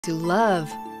To love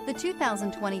the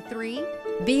 2023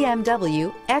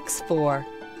 BMW X4.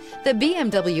 The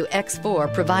BMW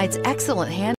X4 provides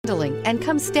excellent handling and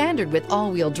comes standard with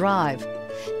all-wheel drive.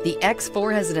 The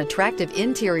X4 has an attractive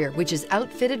interior which is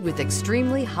outfitted with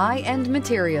extremely high-end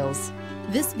materials.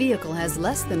 This vehicle has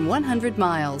less than 100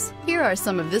 miles. Here are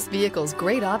some of this vehicle's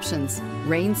great options: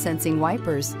 rain-sensing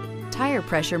wipers, tire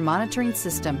pressure monitoring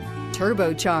system,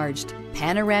 turbocharged,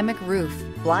 panoramic roof,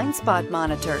 blind spot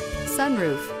monitor,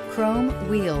 sunroof, chrome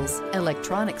wheels,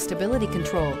 electronic stability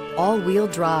control, all-wheel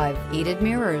drive, heated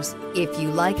mirrors. If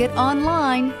you like it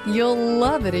online, you'll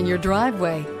love it in your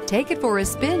driveway. Take it for a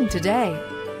spin today.